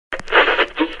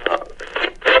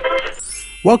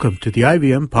Welcome to the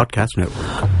IVM Podcast Network.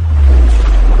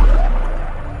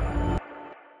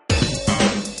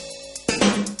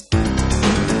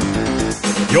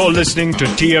 You're listening to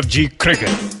TFG Cricket.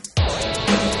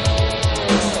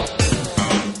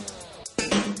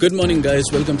 Good morning, guys.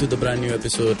 Welcome to the brand new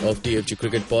episode of TFG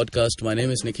Cricket Podcast. My name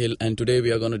is Nikhil, and today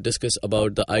we are going to discuss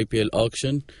about the IPL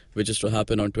auction, which is to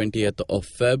happen on 20th of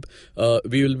Feb.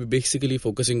 We will be basically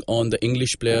focusing on the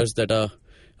English players that are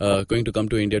going to come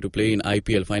to India to play in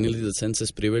IPL. Finally, the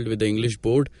census prevailed with the English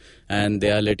board, and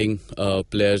they are letting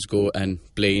players go and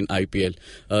play in IPL.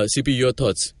 CP, your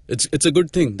thoughts? It's a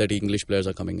good thing that English players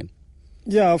are coming in.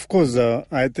 Yeah, of course.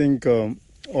 I think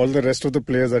all the rest of the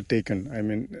players are taken. I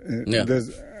mean,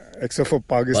 there's except for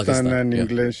Pakistan and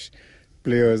English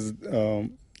players,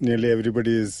 nearly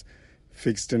everybody is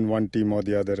fixed in one team or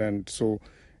the other, and so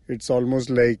it's almost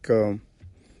like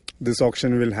this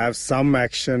auction will have some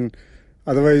action.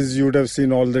 Otherwise, you would have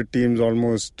seen all the teams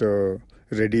almost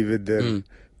ready with their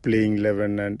playing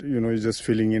 11 and, you're just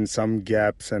filling in some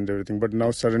gaps and everything. But now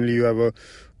suddenly you have a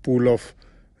pool of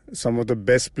some of the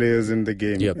best players in the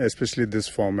game, especially this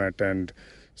format. And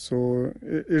so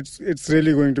it's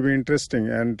really going to be interesting.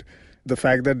 And the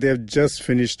fact that they have just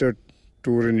finished a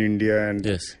tour in India and,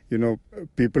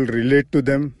 people relate to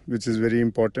them, which is very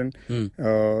important.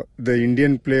 The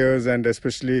Indian players and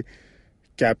especially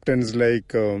captains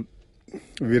like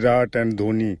Virat and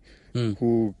Dhoni,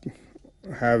 who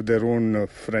have their own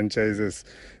franchises,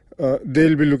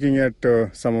 they'll be looking at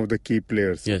some of the key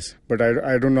players. Yes. But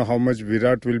I don't know how much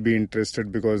Virat will be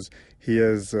interested because he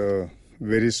has a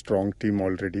very strong team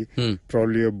already.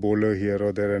 Probably a bowler here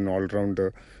or there, an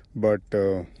all-rounder. But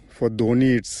for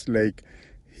Dhoni, it's like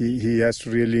he has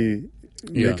to really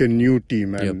make a new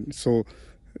team. And so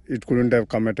it couldn't have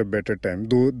come at a better time.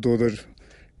 Though the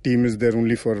team is there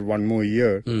only for one more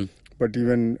year. But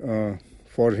even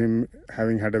for him,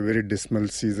 having had a very dismal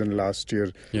season last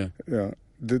year,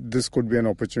 this could be an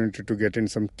opportunity to get in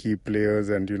some key players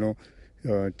and,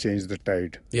 change the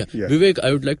tide. Yeah. Vivek,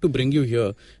 I would like to bring you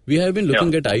here. We have been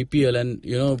looking at IPL and,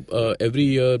 every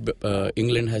year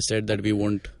England has said that we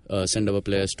won't send our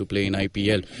players to play in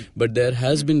IPL. But there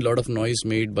has been a lot of noise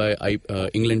made by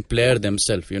England player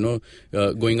themselves,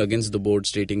 going against the board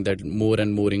stating that more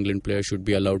and more England players should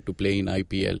be allowed to play in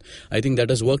IPL. I think that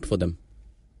has worked for them.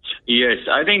 Yes,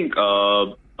 I think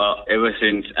ever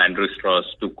since Andrew Strauss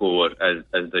took over as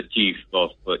the chief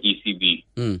of ECB,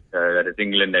 that is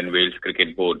England and Wales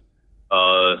Cricket Board,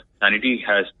 sanity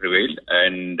has prevailed.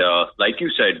 And like you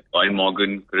said, Roy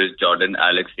Morgan, Chris Jordan,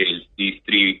 Alex Hales, these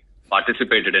three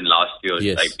participated in last year's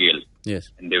IPL. Yes.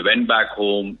 And they went back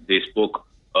home. They spoke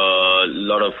a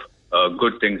lot of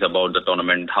good things about the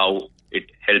tournament, how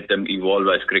it helped them evolve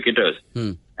as cricketers.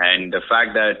 And the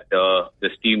fact that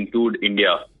this team toured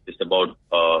India just about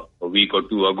a week or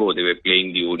two ago, they were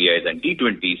playing the ODIs and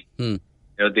T20s.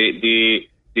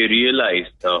 They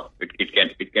realized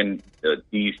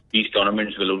these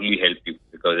tournaments will only help you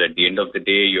because at the end of the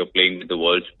day, you're playing with the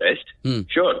world's best.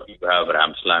 Sure, you have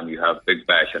Ram Slam, you have Big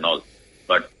Bash and all.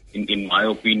 But in my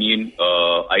opinion,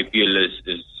 IPL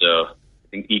is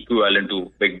I think equivalent to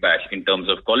Big Bash in terms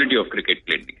of quality of cricket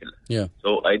played. Yeah.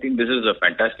 So I think this is a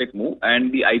fantastic move,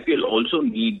 and the IPL also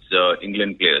needs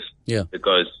England players. Yeah.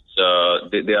 Because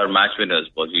they are match winners.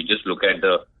 But you just look at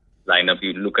the lineup,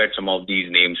 you look at some of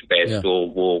these names: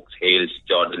 Bairstow, Vokes, Hales,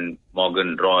 Jordan,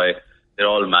 Morgan, Roy. They're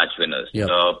all match winners. Yeah.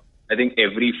 I think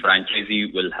every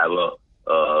franchisee will have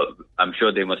I'm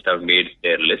sure they must have made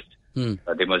their list.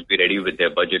 They must be ready with their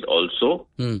budget also.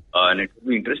 And it will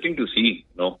be interesting to see,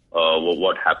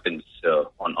 what happens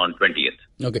on 20th.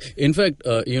 Okay. In fact,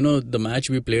 the match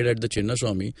we played at the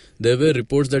Chinnaswamy, there were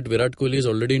reports that Virat Kohli is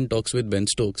already in talks with Ben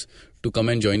Stokes to come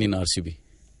and join in RCB.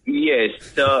 Yes.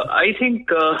 I think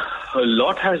a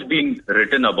lot has been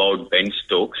written about Ben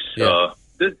Stokes.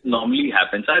 This normally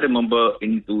happens. I remember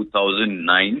in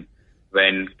 2009,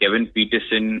 when Kevin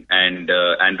Peterson and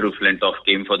Andrew Flintoff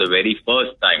came for the very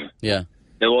first time,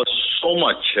 there was so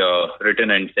much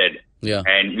written and said.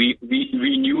 And we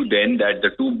knew then that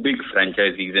the two big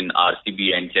franchisees in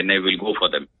RCB and Chennai will go for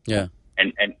them.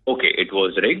 And okay, it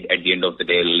was rigged. At the end of the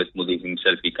day, Lalit Modi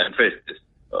himself, he confessed this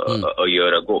a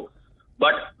year ago.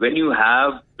 But when you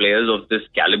have players of this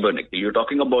caliber, Nikhil, you're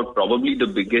talking about probably the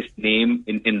biggest name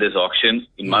in this auction,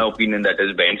 in my opinion, that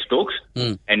is Ben Stokes.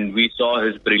 And we saw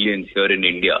his brilliance here in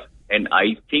India. And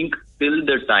I think till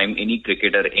the time any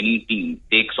cricketer, any team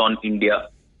takes on India,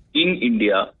 in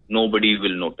India, nobody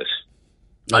will notice.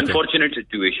 Okay. Unfortunate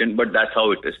situation, but that's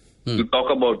how it is. You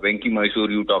talk about Venki Mysore,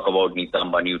 you talk about Neeta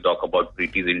Ambani, you talk about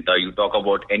Preeti Zinta, you talk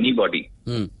about anybody.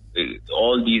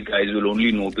 all these guys will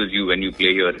only notice you when you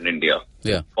play here in India.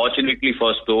 Yeah. Fortunately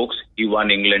for Stokes, he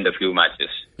won England a few matches.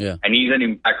 Yeah. And he's an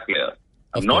impact player.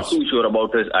 I'm not too sure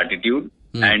about his attitude.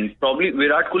 And probably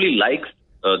Virat Kohli likes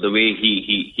the way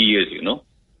he is,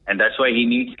 and that's why he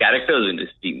needs characters in his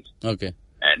teams. Okay.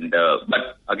 And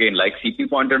but again, like CP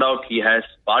pointed out, he has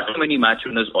far too many match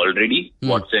winners already.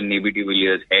 Watson, AB de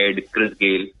Villiers, Head, Chris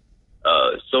Gayle.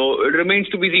 So it remains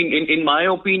to be seen. In my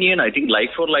opinion, I think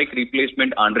like-for-like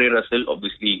replacement, Andre Russell,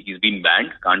 obviously he's been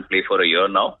banned, can't play for a year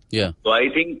now. Yeah. So I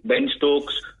think Ben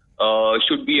Stokes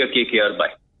should be a KKR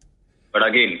buy. But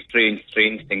again, strange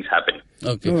things happen.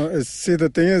 Okay. No, see, the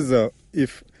thing is,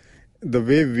 if the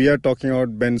way we are talking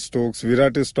about Ben Stokes,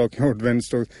 Virat is talking about Ben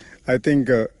Stokes, I think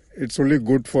it's only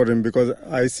good for him, because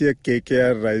I see a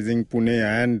KKR rising Pune,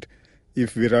 and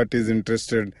if Virat is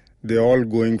interested, they're all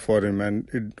going for him, and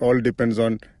it all depends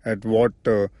on at what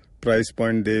price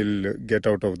point they'll get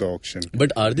out of the auction.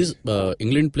 But are these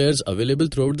England players available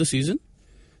throughout the season?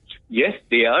 Yes,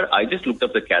 they are. I just looked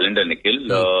up the calendar, Nikhil.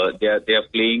 They are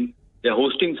playing. They're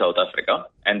hosting South Africa,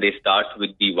 and they start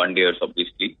with the one-dayers,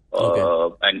 obviously.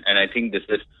 Okay. And I think this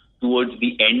is towards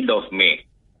the end of May.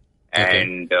 Okay.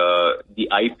 And the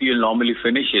IPL normally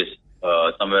finishes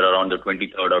somewhere around the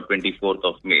 23rd or 24th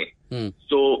of May.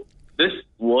 So this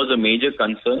was a major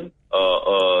concern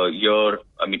a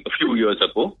few years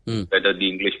ago, whether the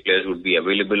English players would be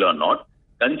available or not,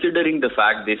 considering the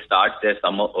fact they start their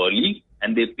summer early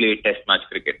and they play test match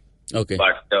cricket. Okay.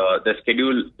 But the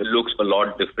schedule looks a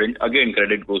lot different. Again,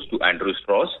 credit goes to Andrew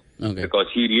Strauss, because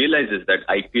he realizes that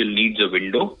IPL needs a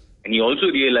window, and he also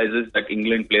realizes that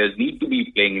England players need to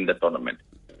be playing in the tournament.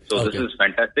 So This is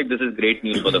fantastic. This is great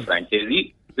news for the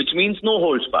franchisee, which means no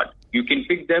holds barred. You can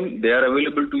pick them. They are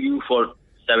available to you for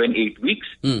 7-8 weeks.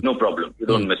 No problem. You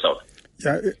don't miss out.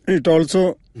 Yeah, it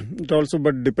also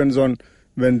but depends on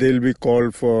when they'll be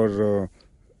called for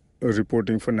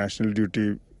reporting for national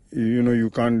duty. You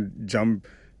can't jump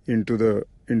into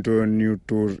a new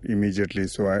tour immediately.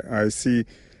 So I see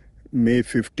May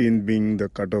 15 being the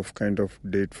cutoff kind of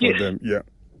date for them. Yeah.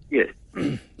 Yes.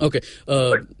 Okay.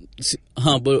 Vivek,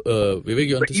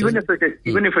 you want to say?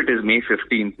 Even if it is May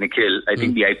 15th, Nikhil, I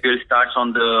think the IPL starts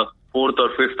on the 4th or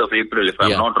 5th of April, if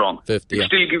I'm not wrong. 5th, it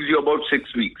still gives you about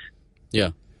 6 weeks.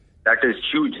 Yeah. That is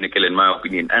huge, Nikhil, in my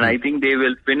opinion. And I think they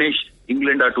will finish.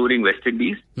 England are touring West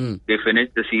Indies. They finish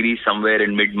the series somewhere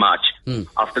in mid-March.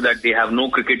 After that, they have no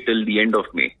cricket till the end of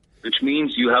May, which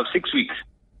means you have 6 weeks.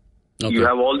 Okay. You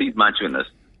have all these match winners.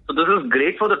 So this is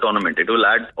great for the tournament. It will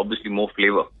add, obviously, more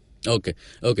flavor. Okay.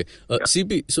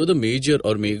 CP, so the major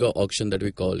or mega auction that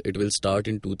we call, it will start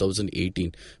in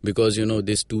 2018, because,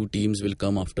 these two teams will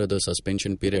come after the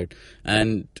suspension period.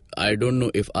 And I don't know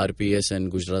if RPS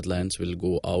and Gujarat Lions will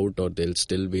go out, or they'll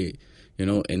still be, in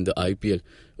the IPL.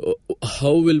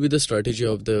 How will be the strategy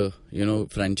of the,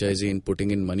 franchisee in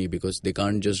putting in money? Because they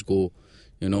can't just go,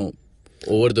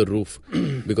 over the roof,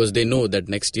 because they know that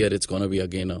next year it's going to be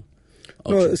again a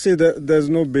auction. No, see,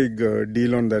 there's no big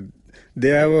deal on that. They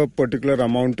have a particular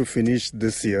amount to finish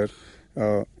this year.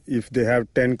 If they have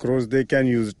 10 crores, they can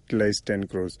utilize 10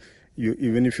 crores.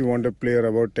 Even if you want a player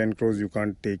about 10 crores, you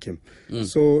can't take him.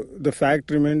 So the fact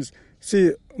remains,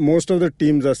 see, most of the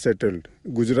teams are settled.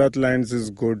 Gujarat Lions is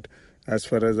good as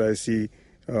far as I see.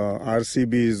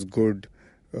 RCB is good.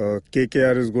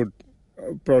 KKR is good.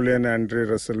 Probably an Andre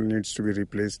Russell needs to be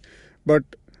replaced. But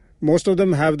most of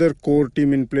them have their core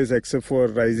team in place, except for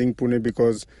Rising Pune,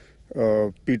 because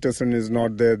Peterson is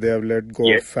not there. They have let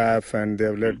go of Faf, and they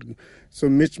have let. So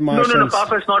Mitch Marsh. No,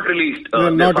 Faf is not released.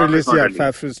 Not released.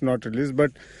 Faf is not released.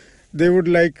 But they would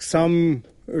like some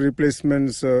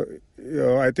replacements.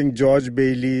 I think George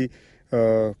Bailey,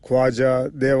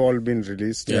 Khwaja, they have all been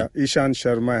released. Yeah. Ishant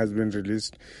Sharma has been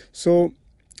released. So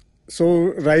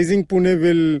Rising Pune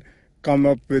will come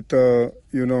up with a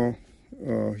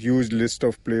huge list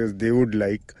of players they would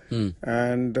like,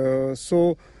 and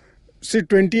so. See,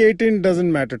 2018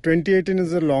 doesn't matter. 2018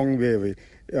 is a long way away.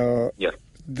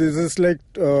 This is like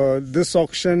this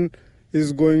auction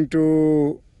is going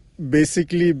to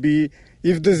basically be,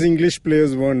 if these English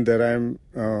players weren't there, I'm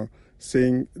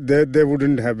saying there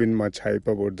wouldn't have been much hype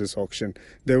about this auction.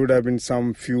 There would have been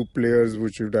some few players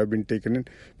which would have been taken in.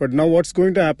 But now what's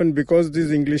going to happen, because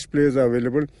these English players are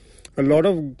available, a lot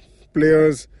of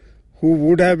players who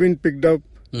would have been picked up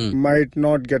might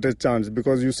not get a chance,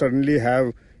 because you suddenly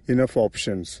have enough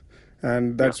options,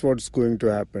 and that's what's going to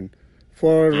happen.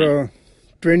 For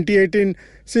 2018,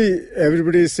 see,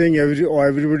 everybody is saying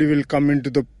everybody will come into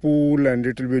the pool and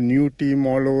it will be a new team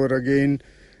all over again.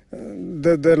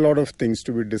 There are a lot of things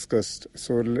to be discussed,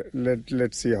 so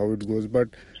let's see how it goes. But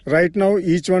right now,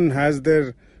 each one has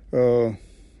their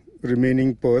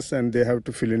remaining purse and they have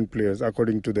to fill in players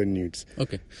according to their needs.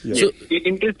 Okay. Yeah. So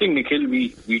interesting, Nikhil.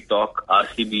 We talk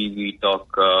RCB, we talk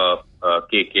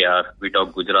KKR, we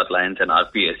talk Gujarat Lions and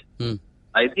RPS.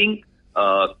 I think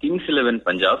Kings 11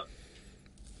 Punjab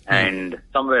and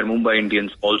somewhere Mumbai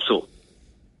Indians also,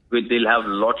 they'll have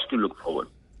lots to look forward.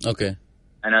 Okay.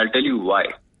 And I'll tell you why.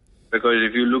 Because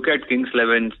if you look at Kings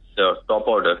 11's top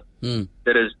order,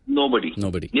 there is nobody.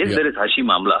 Yes, there is Hashim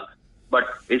Amla. But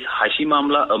is Hashim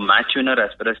Amla a match winner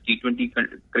as far as T20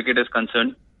 cricket is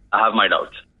concerned? I have my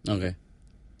doubts. Okay.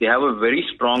 They have a very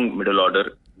strong middle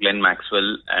order, Glenn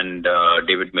Maxwell and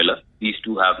David Miller. These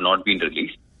two have not been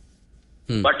released.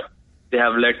 But they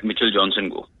have let Mitchell Johnson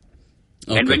go.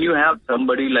 Okay. And when you have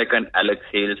somebody like an Alex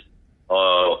Hales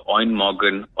or Owen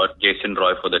Morgan or Jason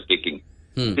Roy for the taking,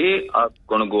 they are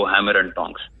going to go hammer and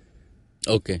tongs.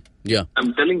 Okay, yeah.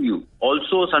 I'm telling you.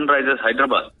 Also, Sunrisers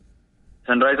Hyderabad.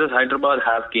 Sunrisers Hyderabad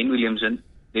have Kane Williamson.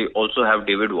 They also have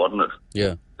David Warner.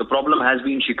 Yeah. The problem has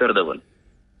been Shikhar Dhawan.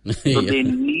 So they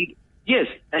need... Yes,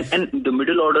 and the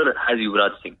middle order has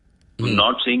Yuvraj Singh. I'm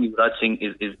not saying Yuvraj Singh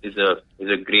is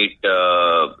a great...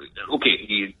 okay,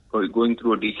 he's going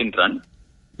through a decent run.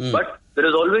 But there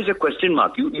is always a question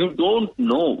mark. You don't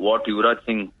know what Yuvraj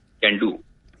Singh can do.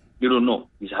 You don't know.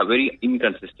 He's very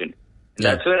inconsistent.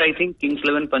 That's where I think Kings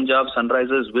 11 Punjab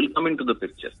Sunrisers will come into the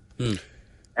picture.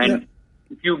 And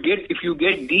if you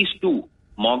get these two,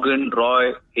 Morgan,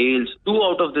 Roy, Hales, 2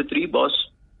 out of the 3, boss,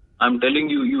 I'm telling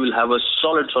you, you will have a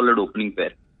solid opening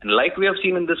pair. And like we have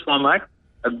seen in this format,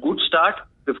 a good start,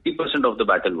 50% of the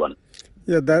battle won.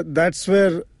 Yeah, that's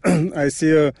where I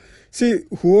see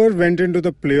whoever went into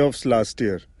the playoffs last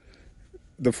year,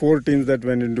 the 4 teams that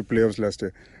went into playoffs last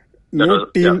year,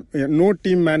 no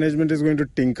team management is going to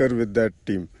tinker with that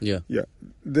team. Yeah.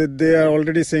 They are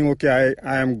already saying, okay,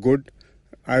 I am good.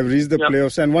 I've reached the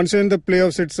playoffs, and once you're in the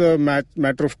playoffs, it's a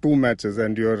matter of 2 matches,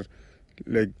 and you're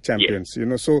like champions.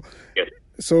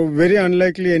 So very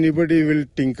unlikely anybody will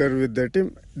tinker with their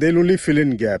team. They'll only fill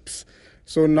in gaps.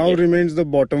 So now remains the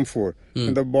bottom 4,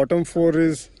 and the bottom 4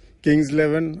 is Kings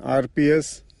 11,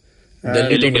 RPS.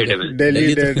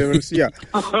 Delhi Daredevils.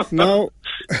 Now,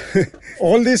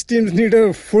 all these teams need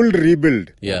a full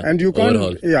rebuild. And you can't.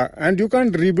 Overhaul. And you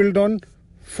can't rebuild on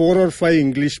 4 or 5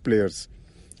 English players.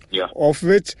 Of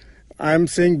which I am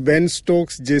saying Ben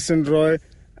Stokes, Jason Roy,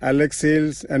 Alex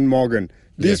Hales, and Morgan.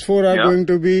 These 4 are going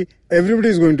to be. Everybody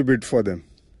is going to bid for them.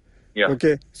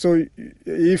 Okay, so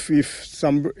if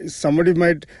somebody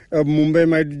might, Mumbai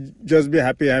might just be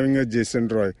happy having a Jason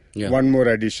Roy, one more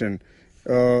addition.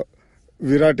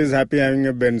 Virat is happy having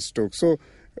a Ben Stokes. So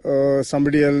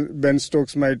somebody else, Ben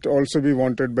Stokes, might also be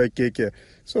wanted by KK.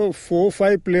 So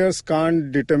 4-5 players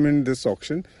can't determine this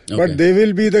auction, but they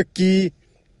will be the key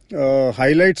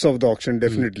highlights of the auction,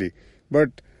 definitely.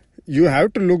 But you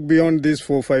have to look beyond these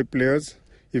 4-5 players.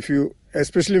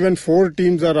 Especially when 4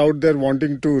 teams are out there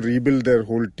wanting to rebuild their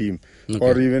whole team,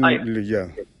 or even I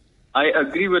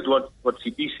agree with what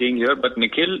CP is saying here, but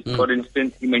Nikhil, for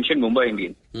instance, he mentioned Mumbai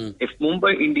Indians. If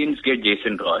Mumbai Indians get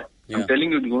Jason Roy, I'm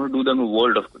telling you, it's going to do them a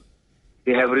world of good.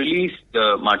 They have released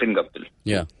Martin Guptill.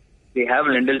 They have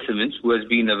Lendl Simmons, who has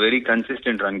been a very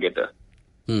consistent run getter.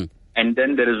 And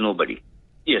then there is nobody.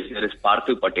 Yes, there is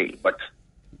Parthiv Patel, but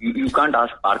you can't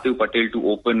ask Parthiv Patel to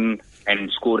open and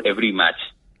score every match.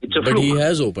 It's a fluke. He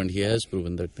has opened. He has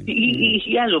proven that thing.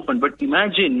 He has opened. But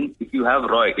imagine if you have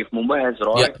Roy, if Mumbai has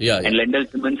Roy and Lendl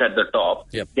Simmons at the top,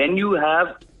 then you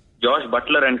have Josh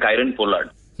Butler and Kyron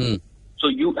Pollard. So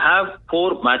you have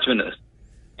 4 match winners.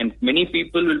 And many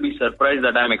people will be surprised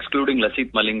that I'm excluding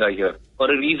Lasith Malinga here. For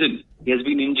a reason. He has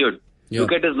been injured.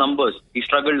 Look at his numbers. He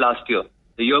struggled last year,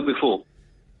 the year before.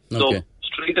 So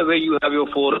straight away you have your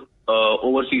 4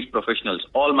 overseas professionals,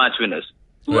 all match winners.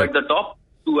 2 at the top,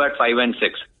 2 at 5 and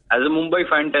 6. As a Mumbai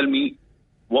fan, tell me,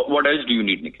 what else do you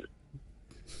need, Nikhil?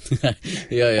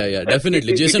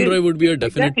 Definitely. Jason Roy would be a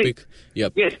definite pick.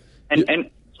 Yes, and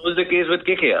so is the case with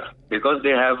KKR. Because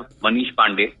they have Manish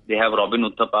Pandey, they have Robin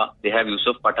Uthappa, they have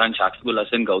Yusuf Pathan, Shakibul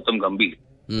Hasan, Gautam Gambhir.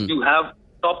 You have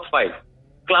top 5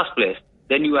 class players.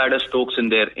 Then you add a Stokes in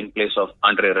there in place of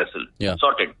Andre Russell.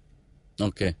 Sorted.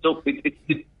 Okay. So,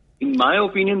 in my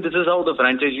opinion, this is how the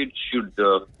franchise should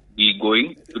be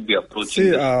going, should be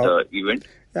approaching this event.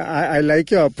 I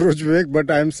like your approach, Vivek, but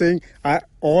I'm saying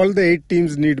all the 8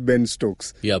 teams need Ben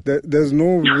Stokes. There's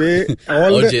no way.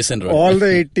 All the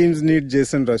 8 teams need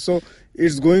Jason Roy. So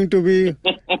it's going to be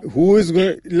who is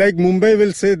going. Like Mumbai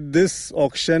will say, this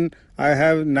auction, I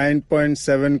have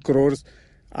 9.7 crores.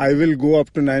 I will go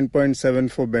up to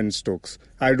 9.7 for Ben Stokes.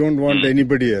 I don't want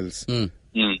anybody else.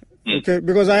 Okay,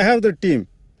 because I have the team.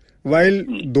 While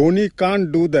Dhoni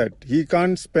can't do that. He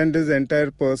can't spend his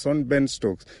entire purse on Ben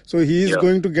Stokes. So he is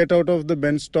going to get out of the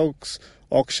Ben Stokes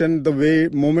auction the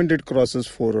moment it crosses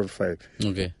 4 or 5.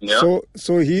 Okay. Yeah.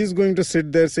 So he is going to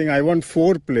sit there saying, I want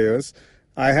 4 players.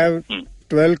 I have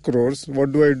 12 crores.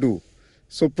 What do I do?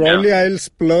 So probably I'll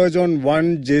splurge on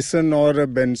one Jason or a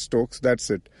Ben Stokes. That's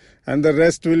it. And the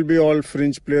rest will be all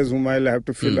fringe players whom I'll have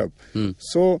to fill up.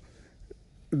 So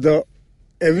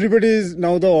everybody is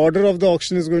now, the order of the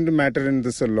auction is going to matter in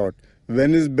this a lot.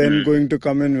 When is Ben going to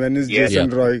come in? When is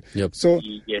Jason Roy? Yep. So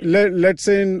let's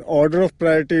say in order of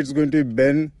priority, it's going to be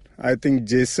Ben, I think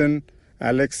Jason,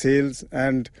 Alex Hales,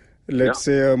 and let's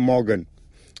say Morgan.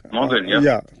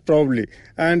 Yeah, probably.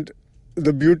 And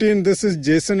the beauty in this is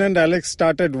Jason and Alex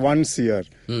start at once here.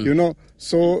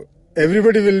 So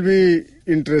everybody will be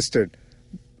interested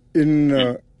in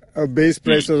a base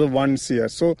price of 1 CR.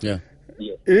 So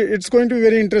it's going to be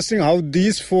very interesting how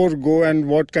these 4 go and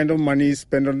what kind of money is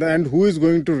spent on them and who is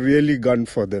going to really gun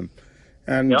for them.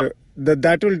 And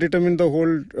that will determine the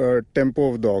whole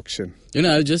tempo of the auction.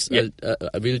 We'll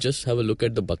just have a look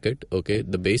at the bucket. Okay,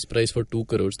 the base price for 2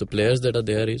 crores. The players that are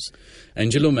there is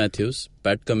Angelo Matthews,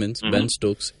 Pat Cummins, Ben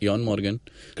Stokes, Ian Morgan,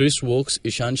 Chris Wokes,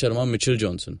 Ishant Sharma, Mitchell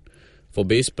Johnson. For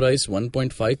base price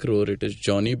 1.5 crore, it is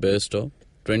Johnny Bairstow,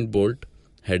 Trent Bolt,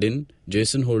 Hedin,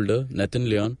 Jason Holder, Nathan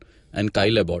Leon, and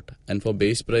Kyle Abbott. And for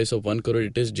base price of 1 crore,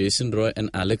 it is Jason Roy and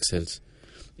Alex Hales.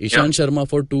 Ishant Sharma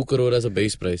for 2 crore as a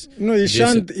base price. No,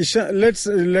 Ishant,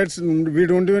 we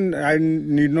don't even, I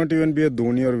need not even be a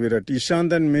Dhoni or Virat.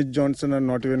 Ishant and Mitch Johnson are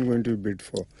not even going to be bid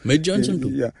for. Mitch Johnson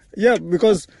too? Yeah,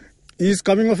 because he's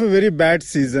coming off a very bad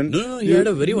season. No, he had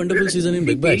a very wonderful season in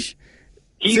Big Bash.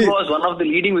 He was one of the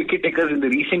leading wicket takers in the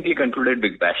recently concluded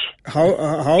Big Bash.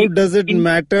 How does it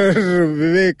matter,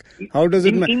 Vivek? How does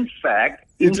it matter?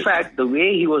 In fact, the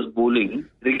way he was bowling,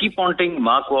 Ricky Ponting,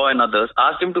 Mark Waugh and others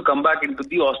asked him to come back into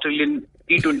the Australian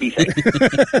T20 side.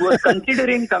 He was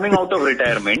considering coming out of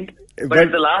retirement, but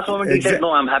at the last moment he said,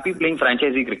 no, I'm happy playing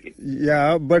franchisee cricket.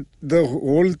 Yeah, but the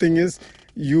whole thing is,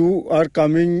 you are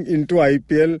coming into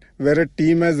IPL where a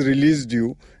team has released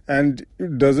you and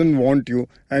doesn't want you,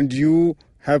 and you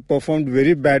have performed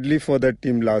very badly for that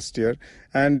team last year,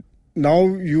 and now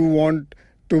you want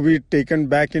to be taken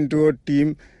back into a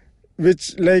team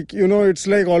which, it's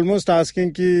like almost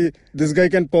asking ki this guy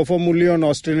can perform only on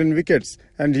Australian wickets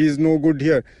and he's no good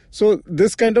here. So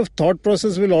this kind of thought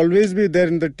process will always be there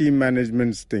in the team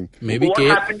management's thing. What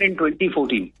happened in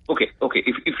 2014? Okay.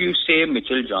 If you say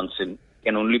Mitchell Johnson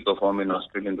can only perform in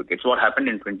Australian wickets, what happened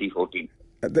in 2014?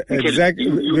 Exactly.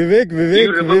 Vivek,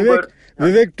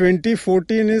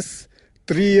 2014 is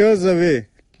 3 years away.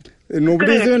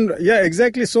 Nobody's even... Yeah,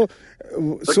 exactly. So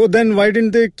then why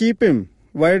didn't they keep him?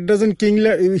 Why doesn't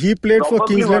he played for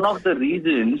Kings 11? Probably one of the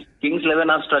reasons Kings 11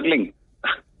 are struggling.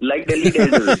 Like Delhi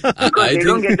Daredevils. Because they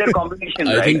don't get their competition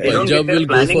right. I think Punjab will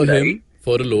go for him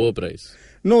for a lower price.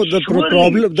 No, the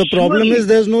problem is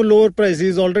there's no lower price.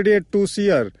 He's already at 2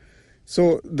 CR.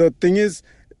 So the thing is,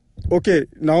 okay,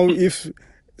 now if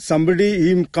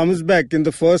he comes back in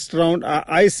the first round,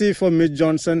 I see for Mitch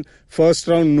Johnson, first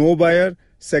round no buyer,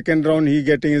 second round he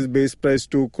getting his base price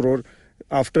 2 crore.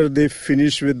 After they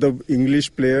finish with the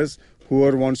English players,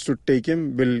 whoever wants to take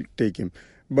him will take him.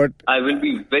 But I will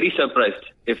be very surprised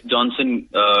if Johnson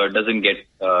doesn't get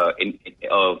a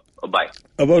buy.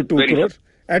 About 2 crore?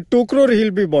 At 2 crore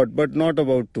he'll be bought, but not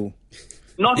about 2.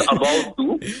 Not about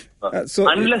 2.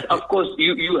 Unless, of course,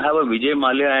 you have a Vijay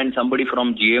Mallya and somebody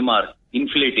from GMR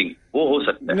inflating. वो हो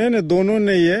सकता है. नहीं, दोनों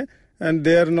नहीं है. And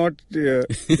they are not...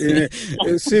 because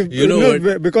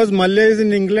Mallya is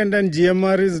in England and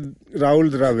GMR is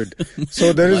Rahul Dravid.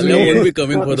 So there is Mallya won't be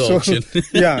coming for the auction.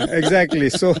 Yeah,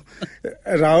 exactly. So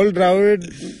Rahul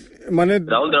Dravid... Rahul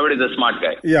Dravid is a smart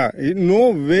guy. Yeah, no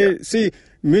way. See,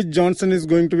 Mitch Johnson is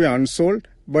going to be unsold,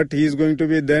 but he is going to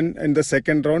be then in the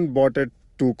second round bought at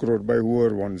 2 crore by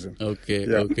whoever wants him. Okay.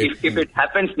 If it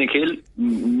happens, Nikhil,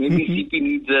 maybe CP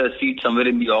needs a seat somewhere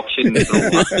in the auction.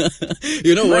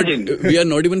 You know what? We are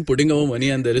not even putting our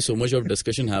money and there is so much of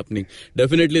discussion happening.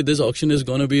 Definitely this auction is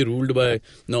going to be ruled by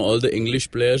all the English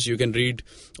players. You can read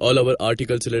all our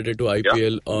articles related to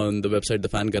IPL on the website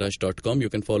thefangarage.com. You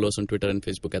can follow us on Twitter and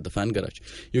Facebook at The Fan Garage.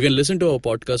 You can listen to our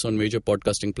podcast on major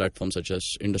podcasting platforms such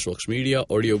as Indusworks Media,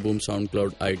 Audio Boom,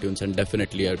 SoundCloud, iTunes, and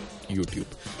definitely at YouTube.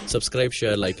 Subscribe,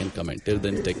 share, like and comment. Till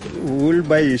then, take care. Who will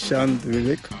buy Ishant,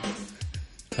 Vivek?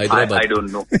 Hyderabad. I don't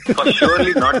know. For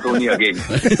surely not Dhoni again.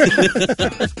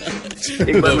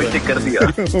 एक बार मैं check कर दिया.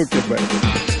 Okay, bye.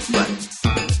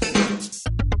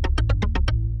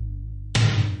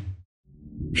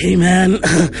 Hey man,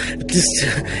 just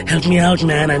help me out,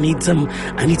 man. I need some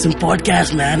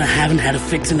podcasts, man. I haven't had a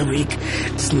fix in a week.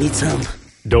 Just need some.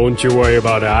 Don't you worry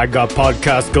about it. I got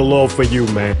podcast galore for you,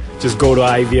 man. Just go to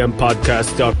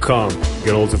ivmpodcast.com. You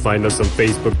can also find us on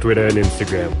Facebook, Twitter, and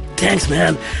Instagram. Thanks,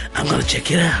 man. I'm gonna check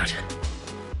it out.